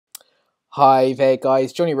Hi there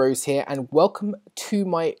guys, Johnny Rose here and welcome to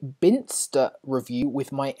my Binsta review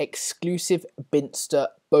with my exclusive Binsta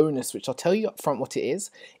bonus, which I'll tell you up front what it is.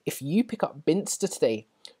 If you pick up Binsta today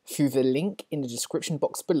through the link in the description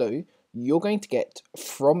box below, you're going to get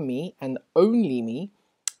from me and only me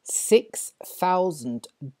 6,000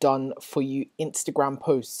 done for you Instagram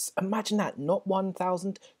posts. Imagine that, not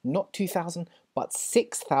 1,000, not 2,000, but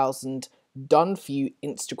 6,000 done for you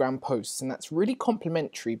Instagram posts. And that's really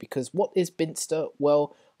complimentary because what is Binsta?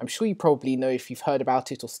 Well, I'm sure you probably know if you've heard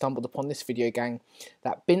about it or stumbled upon this video, gang,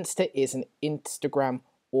 that Binsta is an Instagram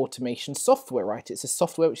automation software, right? It's a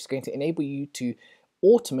software which is going to enable you to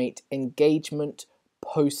automate engagement,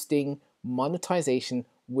 posting, monetization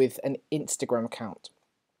with an Instagram account.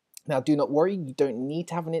 Now, do not worry, you don't need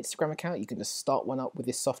to have an Instagram account. You can just start one up with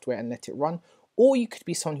this software and let it run. Or you could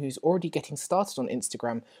be someone who's already getting started on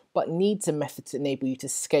Instagram, but needs a method to enable you to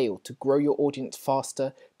scale, to grow your audience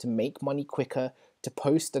faster, to make money quicker, to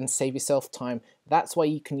post and save yourself time. That's why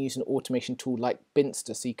you can use an automation tool like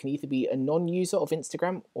Binsta. So you can either be a non-user of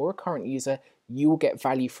Instagram or a current user. You will get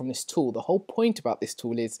value from this tool. The whole point about this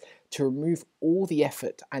tool is to remove all the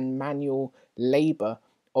effort and manual labor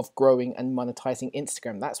of growing and monetizing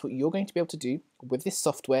Instagram. That's what you're going to be able to do with this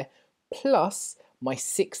software, plus my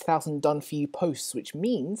 6,000 done for you posts, which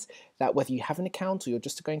means that whether you have an account or you're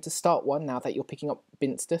just going to start one now that you're picking up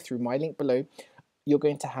Binsta through my link below, you're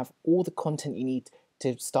going to have all the content you need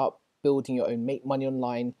to start building your own make money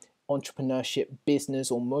online, entrepreneurship,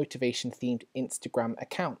 business, or motivation themed Instagram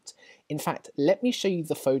account. In fact, let me show you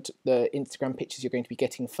the Instagram pictures you're going to be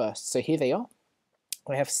getting first. So here they are.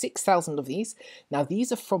 I have 6,000 of these. Now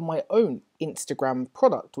these are from my own Instagram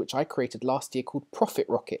product, which I created last year called Profit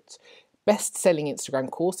Rocket. Best-selling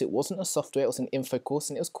Instagram course. It wasn't a software, it was an info course,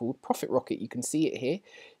 and it was called Profit Rocket. You can see it here.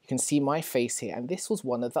 You can see my face here, and this was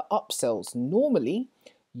one of the upsells. Normally,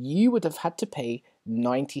 you would have had to pay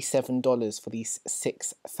 $97 for these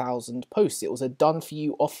 6,000 posts. It was a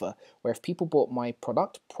done-for-you offer, where if people bought my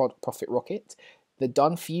product, Profit Rocket, the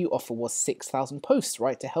done-for-you offer was 6,000 posts,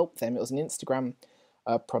 right, to help them. It was an Instagram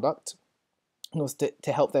product. It was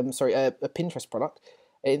to help them, sorry, a Pinterest product,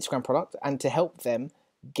 an Instagram product, and to help them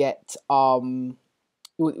get it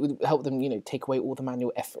would help them, you know, take away all the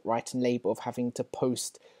manual effort, right, and labor of having to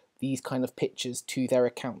post these kind of pictures to their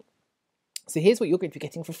account. So here's what you're going to be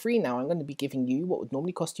getting for free now. I'm going to be giving you what would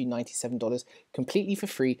normally cost you $97 completely for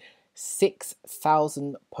free,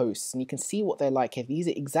 6,000 posts. And you can see what they're like here. These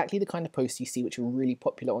are exactly the kind of posts you see which are really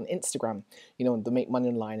popular on Instagram, you know, on the Make Money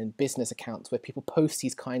Online and business accounts, where people post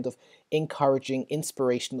these kind of encouraging,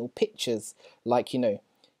 inspirational pictures like, you know,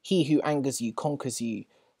 he who angers you conquers you.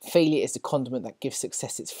 Failure is the condiment that gives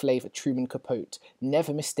success its flavor. Truman Capote.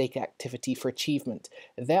 Never mistake activity for achievement.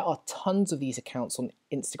 There are tons of these accounts on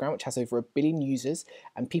Instagram, which has over 1 billion users,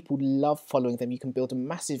 and people love following them. You can build a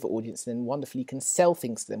massive audience, and then wonderfully you can sell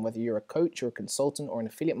things to them, whether you're a coach or a consultant or an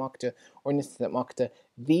affiliate marketer or an internet marketer.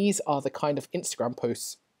 These are the kind of Instagram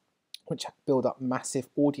posts which build up massive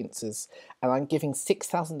audiences, and I'm giving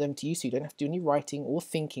 6,000 of them to you, so you don't have to do any writing or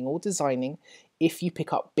thinking or designing if you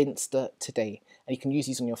pick up Binsta today. And you can use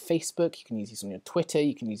these on your Facebook, you can use these on your Twitter,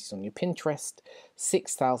 you can use these on your Pinterest.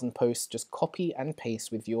 6,000 posts, just copy and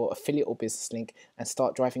paste with your affiliate or business link and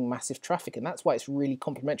start driving massive traffic. And that's why it's really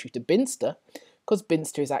complementary to Binsta, because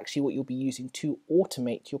Binsta is actually what you'll be using to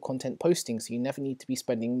automate your content posting, so you never need to be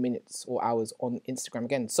spending minutes or hours on Instagram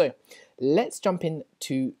again. So let's jump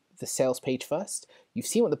into the sales page first. You've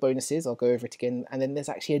seen what the bonus is, I'll go over it again, and then there's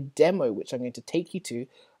actually a demo which I'm going to take you to,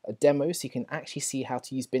 a demo so you can actually see how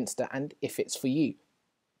to use Binsta and if it's for you.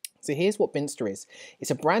 So here's what Binsta is. It's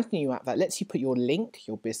a brand new app that lets you put your link,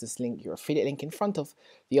 your business link, your affiliate link in front of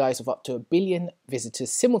the eyes of up to 1 billion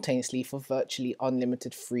visitors simultaneously for virtually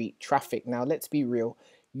unlimited free traffic. Now let's be real,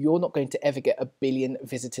 you're not going to ever get 1 billion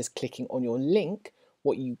visitors clicking on your link.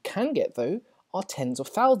 What you can get though are tens of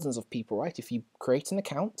thousands of people, right? If you create an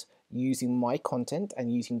account using my content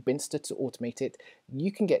and using Binsta to automate it, you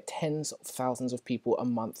can get tens of thousands of people a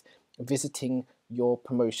month visiting your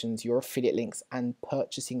promotions, your affiliate links, and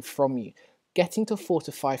purchasing from you. Getting to 4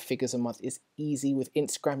 to 5 figures a month is easy with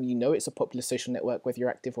Instagram. You know it's a popular social network, whether you're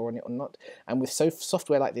active or on it or not. And with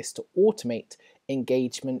software like this to automate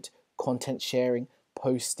engagement, content sharing,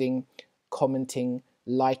 posting, commenting,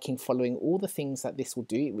 liking, following, all the things that this will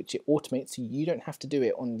do, which it automates so you don't have to do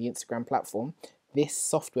it on the Instagram platform. This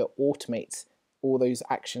software automates all those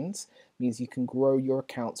actions, means you can grow your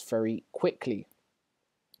accounts very quickly.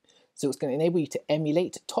 So it's going to enable you to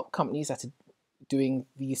emulate top companies that are doing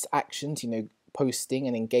these actions, you know, posting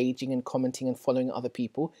and engaging and commenting and following other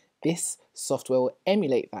people. This software will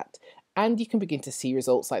emulate that and you can begin to see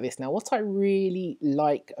results like this. Now, what I really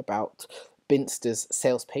like about Binsta's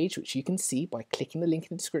sales page, which you can see by clicking the link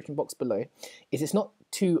in the description box below, is it's not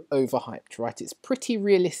too overhyped, right? It's pretty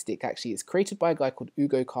realistic, actually. It's created by a guy called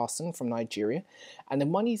Ugo Carson from Nigeria, and the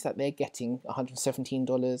monies that they're getting, $117,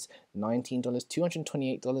 $19,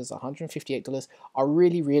 $228, $158, are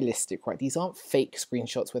really realistic, right? These aren't fake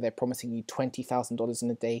screenshots where they're promising you $20,000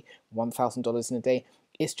 in a day, $1,000 in a day.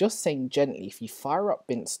 It's just saying gently, if you fire up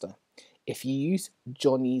Binsta, if you use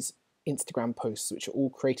Johnny's Instagram posts, which are all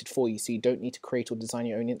created for you, so you don't need to create or design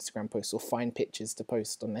your own Instagram posts or find pictures to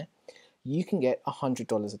post on there, you can get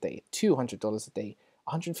 $100 a day, $200 a day,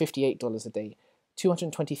 $158 a day,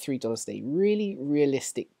 $223 a day. Really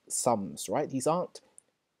realistic sums, right? These aren't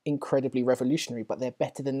incredibly revolutionary, but they're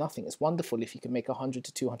better than nothing. It's wonderful if you can make $100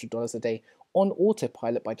 to $200 a day on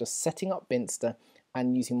autopilot by just setting up Binsta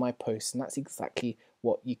and using my posts, and that's exactly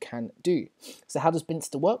what you can do. So how does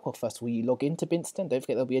Binsta work? Well, first of all, you log into Binsta, and don't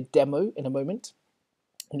forget there'll be a demo in a moment.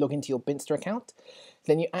 You log into your Binsta account,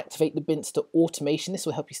 then you activate the Binsta automation. This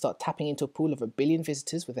will help you start tapping into a pool of 1 billion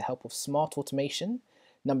visitors with the help of smart automation.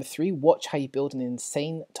 Number 3, watch how you build an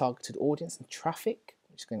insane targeted audience and traffic,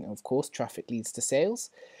 which is going to, of course, traffic leads to sales.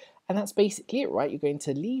 And that's basically it, right? You're going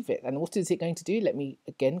to leave it. And what is it going to do? Let me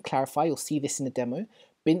again clarify. You'll see this in the demo.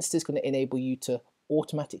 Binsta is going to enable you to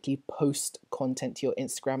automatically post content to your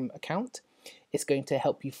Instagram account. It's going to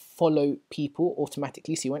help you follow people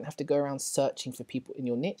automatically, so you won't have to go around searching for people in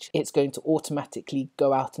your niche. It's going to automatically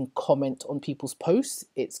go out and comment on people's posts.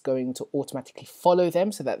 It's going to automatically follow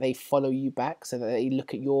them so that they follow you back, so that they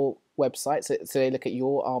look at your website, so they look at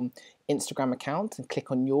your Instagram account and click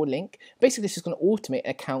on your link. Basically, this is going to automate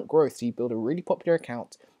account growth. So you build a really popular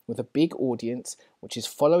account with a big audience, which is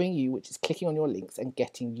following you, which is clicking on your links and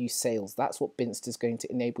getting you sales. That's what Binsta is going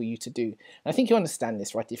to enable you to do. And I think you understand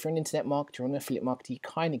this, right? If you're an internet marketer or an affiliate marketer, you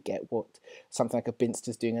kind of get what something like a Binsta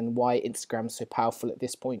is doing and why Instagram is so powerful at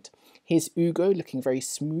this point. Here's Ugo looking very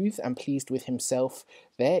smooth and pleased with himself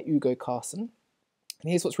there, Ugo Carson. And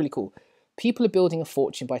here's what's really cool. People are building a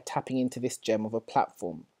fortune by tapping into this gem of a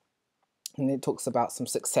platform. And it talks about some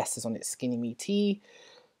successes on it. Skinny Me Tea,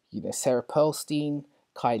 Sarah Pearlstein,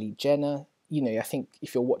 Kylie Jenner. I think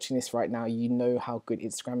if you're watching this right now, you know how good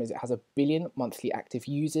Instagram is. It has 1 billion monthly active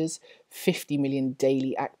users, 50 million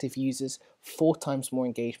daily active users, 4 times more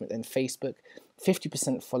engagement than Facebook.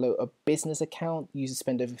 50% follow a business account. Users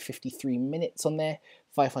spend over 53 minutes on there.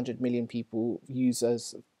 500 million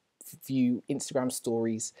users view Instagram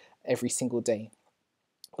stories every single day.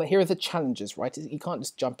 But here are the challenges, right? You can't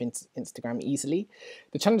just jump into Instagram easily.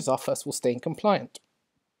 The challenges are, first of all, staying compliant.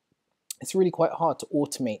 It's really quite hard to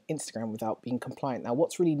automate Instagram without being compliant. Now,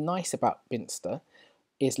 what's really nice about Binsta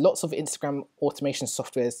is lots of Instagram automation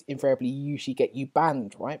softwares invariably usually get you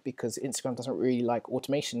banned, right? Because Instagram doesn't really like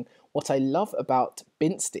automation. What I love about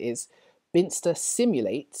Binsta is Binsta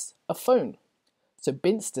simulates a phone. So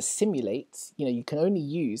Binsta simulates, you can only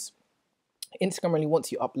use, Instagram only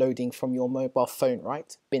wants you uploading from your mobile phone,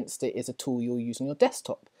 right? Binsta is a tool you'll use on your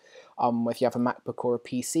desktop, if you have a MacBook or a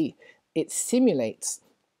PC. It simulates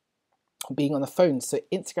being on the phone, so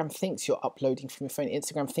Instagram thinks you're uploading from your phone.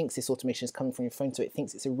 Instagram thinks this automation is coming from your phone, so it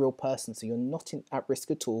thinks it's a real person, so you're not at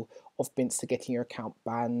risk at all of Binsta getting your account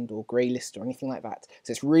banned or greylisted or anything like that.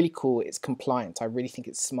 So it's really cool, it's compliant, I really think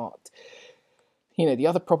it's smart. The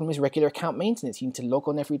other problem is regular account maintenance. You need to log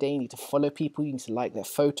on every day, you need to follow people, you need to like their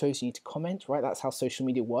photos, you need to comment, right? That's how social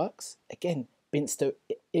media works. Again, Binsta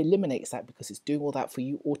eliminates that because it's doing all that for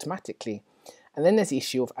you automatically. And then there's the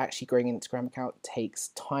issue of actually growing an Instagram account. It takes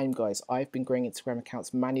time, guys. I've been growing Instagram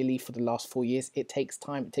accounts manually for the last 4 years. It takes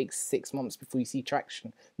time. It takes 6 months before you see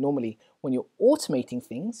traction. Normally, when you're automating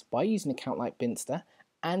things by using an account like Binsta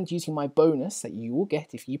and using my bonus that you will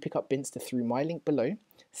get if you pick up Binsta through my link below,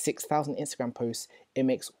 6,000 Instagram posts, it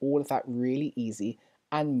makes all of that really easy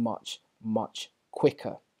and much, much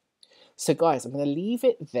quicker. So guys, I'm going to leave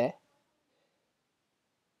it there.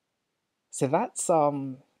 So that's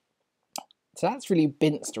really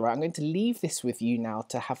Binsta, right? I'm going to leave this with you now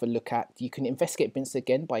to have a look at. You can investigate Binsta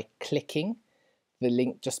again by clicking the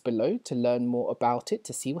link just below to learn more about it,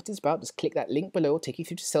 to see what it's about. Just click that link below, it'll take you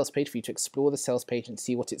through to the sales page for you to explore the sales page and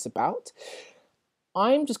see what it's about.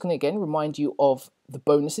 I'm just going to again remind you of the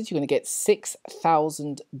bonuses. You're going to get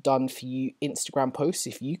 6,000 done for you Instagram posts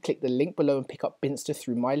if you click the link below and pick up Binsta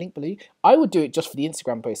through my link below. I would do it just for the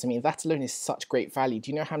Instagram posts. I mean, that alone is such great value. Do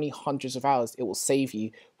you know how many hundreds of hours it will save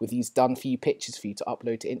you with these done for you pictures for you to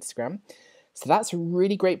upload to Instagram? So that's a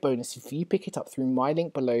really great bonus if you pick it up through my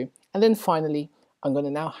link below. And then finally, I'm going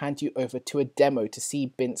to now hand you over to a demo to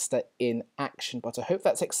see Binsta in action. But I hope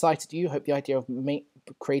that's excited you. I hope the idea of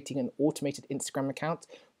creating an automated Instagram account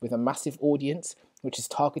with a massive audience, which is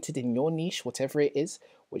targeted in your niche, whatever it is,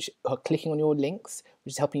 which are clicking on your links,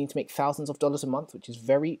 which is helping you to make thousands of dollars a month, which is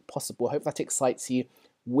very possible. I hope that excites you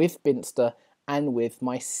with Binsta and with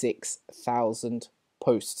my 6,000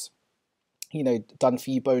 posts, done for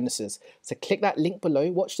you bonuses. So click that link below,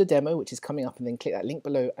 watch the demo, which is coming up, and then click that link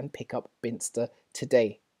below and pick up Binsta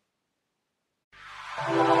today.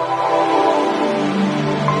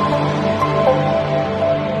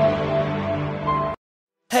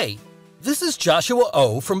 Hey, this is Joshua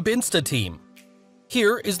O from Binsta team.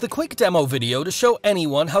 Here is the quick demo video to show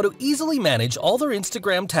anyone how to easily manage all their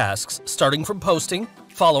Instagram tasks, starting from posting,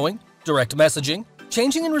 following, direct messaging,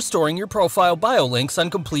 changing and restoring your profile bio links on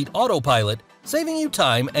complete autopilot, saving you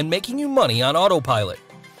time and making you money on autopilot.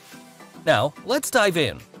 Now, let's dive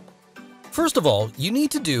in. First of all, you need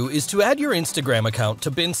to do is to add your Instagram account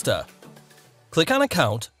to Binsta. Click on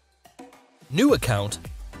Account, New Account,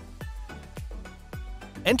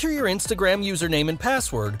 enter your Instagram username and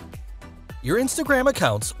password. Your Instagram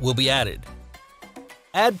accounts will be added.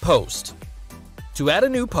 Add Post. To add a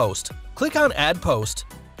new post, click on Add Post.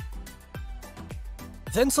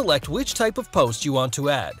 Then select which type of post you want to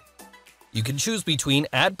add. You can choose between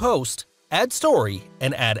Add Post, Add Story,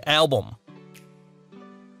 and Add Album.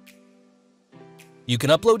 You can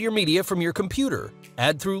upload your media from your computer,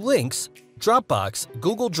 add through links, Dropbox,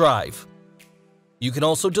 Google Drive. You can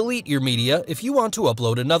also delete your media if you want to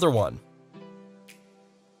upload another one.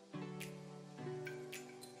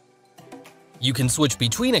 You can switch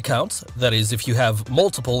between accounts, that is, if you have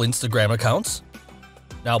multiple Instagram accounts.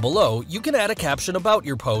 Now below, you can add a caption about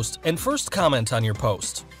your post and first comment on your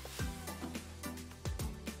post.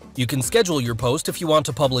 You can schedule your post if you want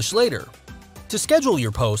to publish later. To schedule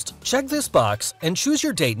your post, check this box and choose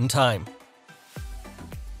your date and time.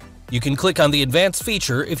 You can click on the Advanced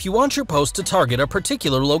feature if you want your post to target a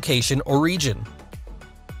particular location or region.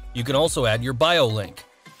 You can also add your bio link.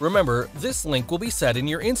 Remember, this link will be set in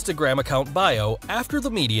your Instagram account bio after the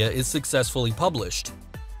media is successfully published.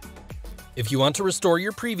 If you want to restore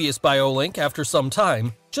your previous bio link after some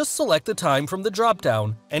time, just select the time from the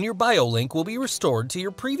drop-down and your bio link will be restored to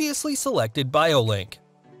your previously selected bio link.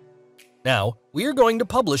 Now, we are going to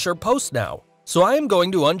publish our post now, so I am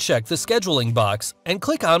going to uncheck the scheduling box and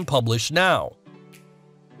click on Publish Now.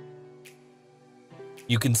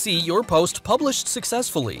 You can see your post published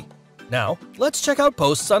successfully. Now, let's check out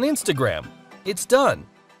posts on Instagram. It's done.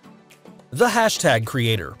 The Hashtag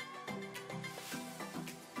Creator.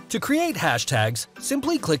 To create hashtags,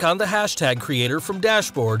 simply click on the Hashtag Creator from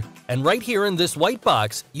Dashboard, and right here in this white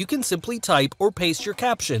box, you can simply type or paste your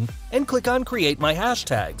caption and click on Create My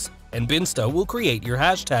Hashtags, and Binsta will create your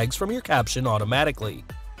hashtags from your caption automatically.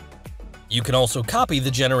 You can also copy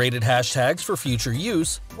the generated hashtags for future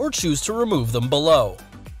use, or choose to remove them below.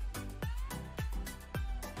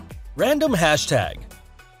 Random Hashtag.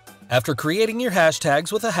 After creating your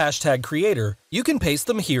hashtags with a hashtag creator, you can paste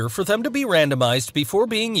them here for them to be randomized before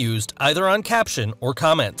being used either on caption or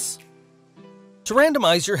comments. To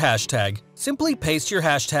randomize your hashtag, simply paste your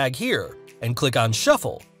hashtag here and click on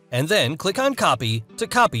Shuffle, and then click on Copy to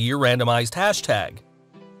copy your randomized hashtag.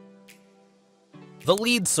 The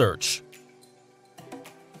Lead Search.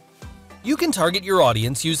 You can target your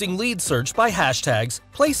audience using lead search by hashtags,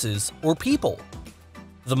 places, or people.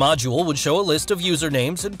 The module would show a list of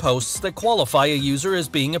usernames and posts that qualify a user as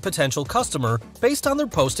being a potential customer based on their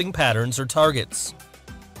posting patterns or targets.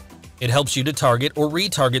 It helps you to target or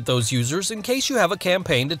retarget those users in case you have a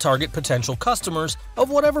campaign to target potential customers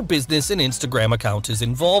of whatever business an Instagram account is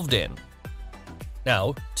involved in.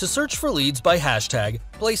 Now, to search for leads by hashtag,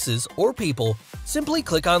 places, or people, simply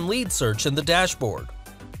click on Lead Search in the dashboard.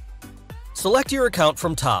 Select your account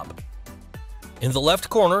from top. In the left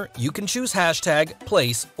corner, you can choose hashtag,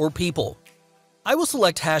 place, or people. I will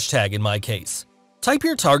select hashtag in my case. Type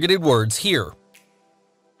your targeted words here.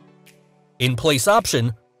 In place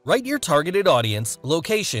option, write your targeted audience,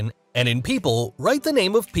 location, and in people, write the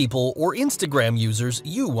name of people or Instagram users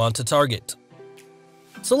you want to target.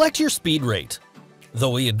 Select your speed rate. Though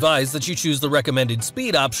we advise that you choose the recommended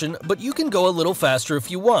speed option, but you can go a little faster if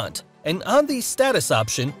you want. And on the status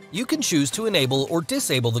option, you can choose to enable or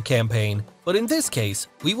disable the campaign, but in this case,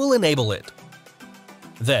 we will enable it.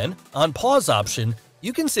 Then, on pause option,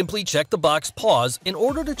 you can simply check the box pause in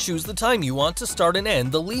order to choose the time you want to start and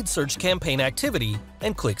end the lead search campaign activity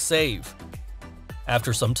and click save.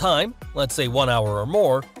 After some time, let's say 1 hour or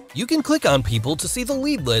more, you can click on people to see the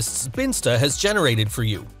lead lists Binsta has generated for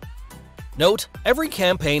you. Note, every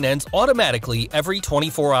campaign ends automatically every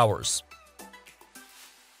 24 hours.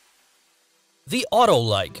 The Auto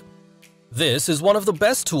Like. This is one of the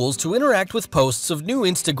best tools to interact with posts of new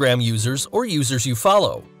Instagram users or users you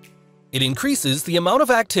follow. It increases the amount of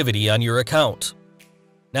activity on your account.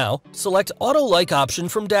 Now, select Auto Like option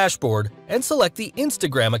from Dashboard and select the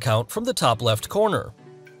Instagram account from the top left corner.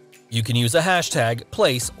 You can use a hashtag,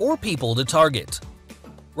 place, or people to target.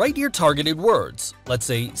 Write your targeted words, let's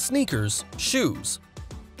say sneakers, shoes.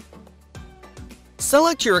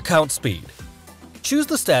 Select your account speed. Choose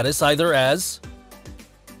the status either as,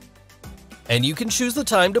 and you can choose the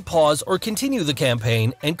time to pause or continue the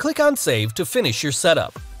campaign and click on Save to finish your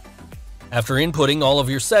setup. After inputting all of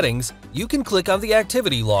your settings, you can click on the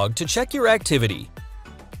activity log to check your activity.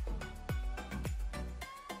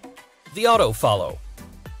 The Auto-Follow.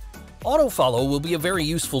 Auto-Follow will be a very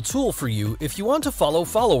useful tool for you if you want to follow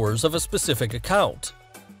followers of a specific account.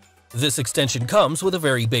 This extension comes with a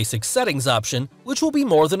very basic settings option, which will be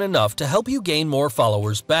more than enough to help you gain more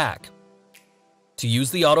followers back. To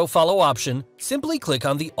use the Auto-Follow option, simply click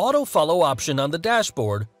on the Auto-Follow option on the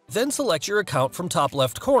dashboard, then select your account from top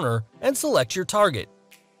left corner and select your target.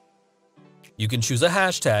 You can choose a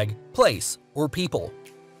hashtag, place, or people.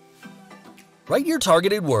 Write your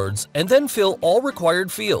targeted words and then fill all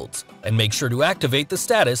required fields, and make sure to activate the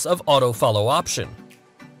status of Auto-Follow option.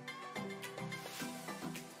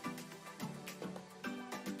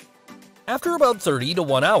 After about 30 to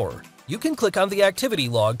 1 hour, you can click on the activity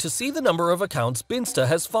log to see the number of accounts Binsta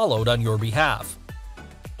has followed on your behalf.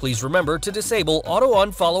 Please remember to disable Auto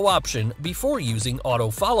Unfollow option before using Auto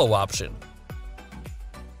Follow option.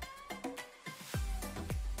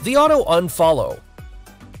 The Auto Unfollow.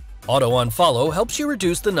 Auto Unfollow helps you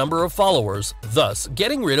reduce the number of followers, thus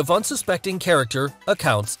getting rid of unsuspecting character,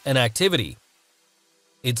 accounts, and activity.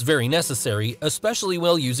 It's very necessary, especially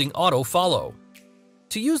while using Auto Follow.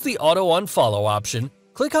 To use the Auto Unfollow option,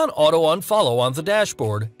 click on Auto Unfollow on the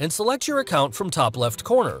dashboard and select your account from top left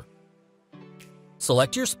corner.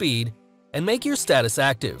 Select your speed and make your status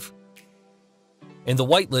active. In the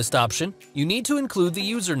whitelist option, you need to include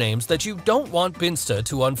the usernames that you don't want Binsta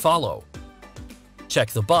to unfollow.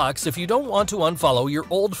 Check the box if you don't want to unfollow your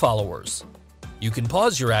old followers. You can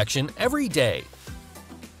pause your action every day.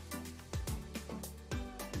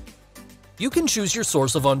 You can choose your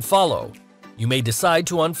source of unfollow. You may decide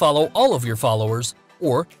to unfollow all of your followers,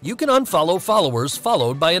 or you can unfollow followers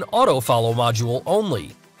followed by an auto-follow module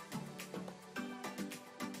only.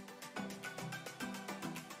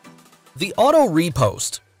 The Auto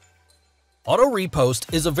Repost. Auto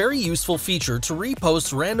Repost is a very useful feature to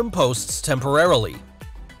repost random posts temporarily.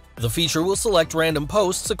 The feature will select random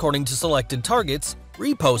posts according to selected targets,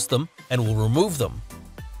 repost them, and will remove them.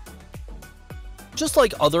 Just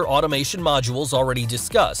like other automation modules already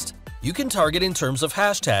discussed, you can target in terms of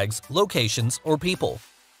hashtags, locations, or people.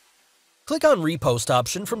 Click on Repost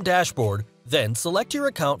option from Dashboard, then select your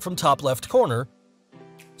account from top left corner,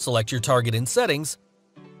 select your target in Settings,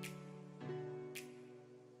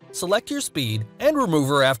 select your speed, and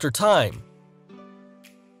remover after time.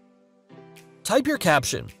 Type your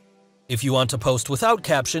caption. If you want to post without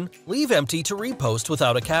caption, leave empty to repost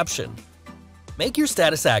without a caption. Make your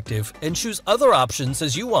status active and choose other options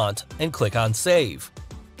as you want and click on Save.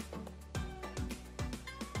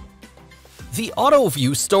 The Auto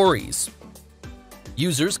View Stories.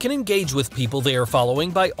 Users can engage with people they are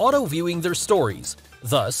following by auto-viewing their stories,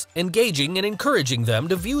 thus engaging and encouraging them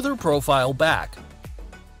to view their profile back.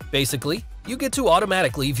 Basically, you get to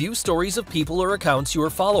automatically view stories of people or accounts you are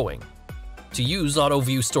following. To use Auto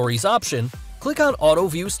View Stories option, click on Auto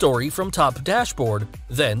View Story from top dashboard,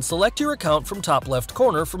 then select your account from top left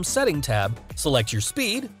corner from Setting tab, select your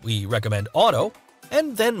speed, we recommend Auto,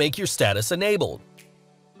 and then make your status enabled.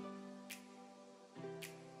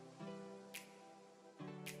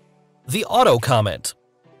 The Auto Comment.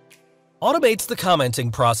 Automates the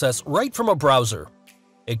commenting process right from a browser.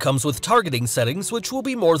 It comes with targeting settings which will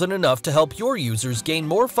be more than enough to help your users gain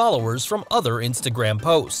more followers from other Instagram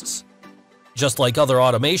posts. Just like other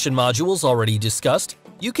automation modules already discussed,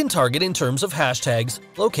 you can target in terms of hashtags,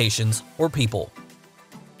 locations, or people.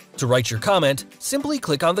 To write your comment, simply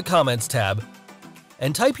click on the Comments tab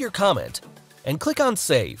and type your comment, and click on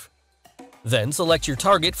Save. Then select your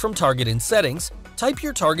target from Target in Settings, type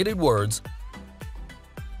your targeted words,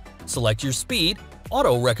 select your speed,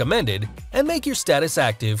 Auto Recommended, and make your status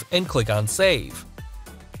active and click on Save.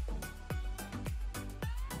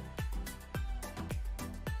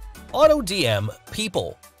 Auto DM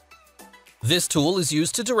People. This tool is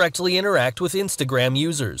used to directly interact with Instagram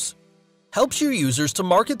users. Helps your users to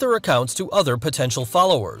market their accounts to other potential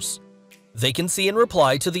followers. They can see and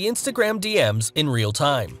reply to the Instagram DMs in real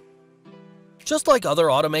time. Just like other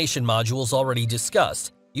automation modules already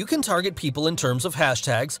discussed, You can target people in terms of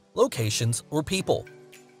hashtags, locations, or people.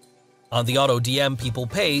 On the Auto DM People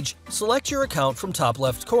page, select your account from top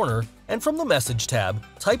left corner, and from the Message tab,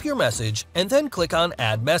 type your message and then click on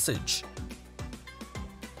Add Message.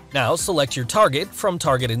 Now select your target from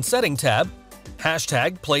Target and Setting tab,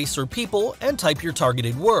 hashtag, place, or people, and type your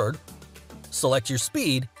targeted word. Select your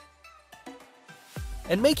speed,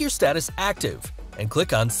 and make your status active, and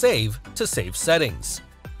click on Save to save settings.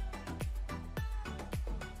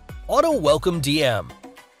 Auto Welcome DM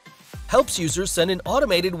helps users send an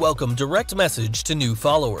automated welcome direct message to new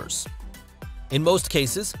followers. In most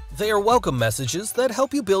cases, they are welcome messages that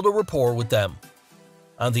help you build a rapport with them.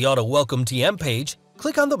 On the Auto Welcome DM page,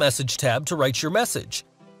 click on the Message tab to write your message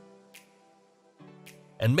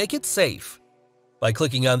and make it safe. By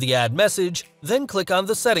clicking on the Add Message, then click on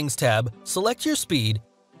the Settings tab, select your speed,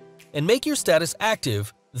 and make your status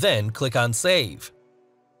active, then click on Save.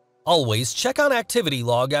 Always check on activity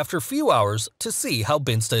log after few hours to see how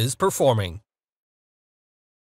Binsta is performing.